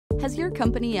Has your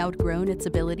company outgrown its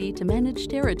ability to manage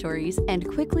territories and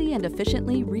quickly and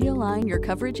efficiently realign your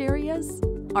coverage areas?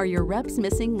 Are your reps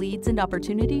missing leads and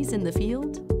opportunities in the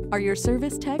field? Are your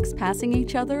service techs passing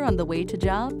each other on the way to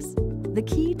jobs? The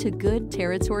key to good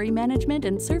territory management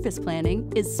and service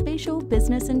planning is spatial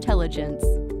business intelligence.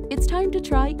 It's time to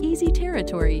try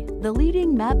EasyTerritory, the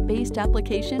leading map-based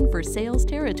application for sales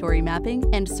territory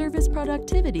mapping and service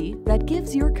productivity that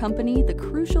gives your company the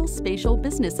crucial spatial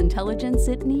business intelligence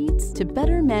it needs to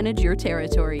better manage your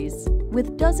territories.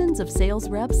 With dozens of sales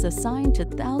reps assigned to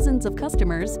thousands of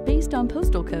customers based on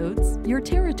postal codes, your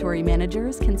territory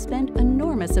managers can spend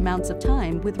enormous amounts of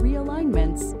time with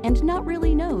realignments and not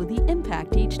really know the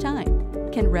impact each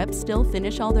time. Can reps still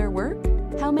finish all their work?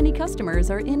 How many customers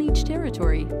are in each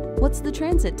territory? What's the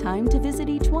transit time to visit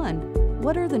each one?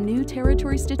 What are the new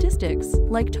territory statistics,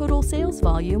 like total sales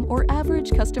volume or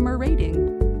average customer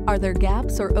rating? Are there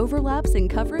gaps or overlaps in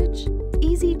coverage?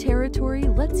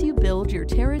 EasyTerritory lets you build your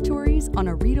territories on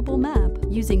a readable map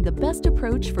using the best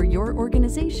approach for your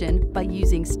organization by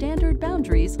using standard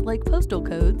boundaries like postal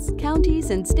codes,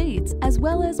 counties, and states, as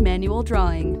well as manual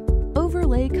drawing.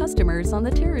 Overlay customers on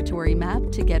the territory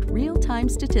map to get real-time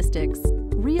statistics.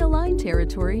 Realign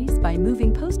territories by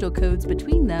moving postal codes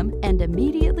between them and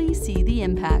immediately see the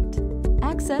impact.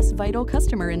 Access vital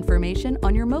customer information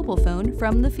on your mobile phone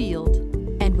from the field.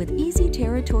 And with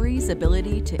EasyTerritory's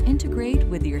ability to integrate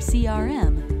with your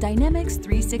CRM, Dynamics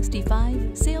 365,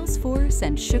 Salesforce,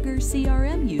 and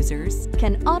SugarCRM users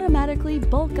can automatically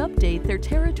bulk update their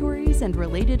territories and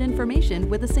related information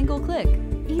with a single click.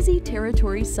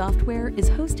 EasyTerritory software is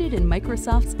hosted in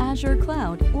Microsoft's Azure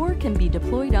cloud or can be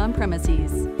deployed on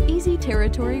premises.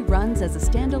 EasyTerritory runs as a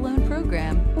standalone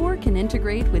program or can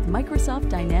integrate with Microsoft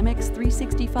Dynamics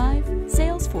 365,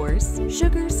 Salesforce,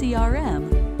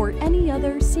 SugarCRM, or any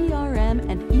other CRM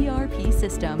and ERP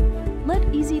system. Let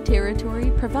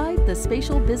EasyTerritory provide the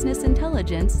spatial business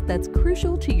intelligence that's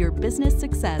crucial to your business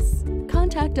success.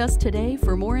 Contact us today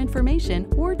for more information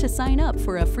or to sign up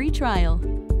for a free trial.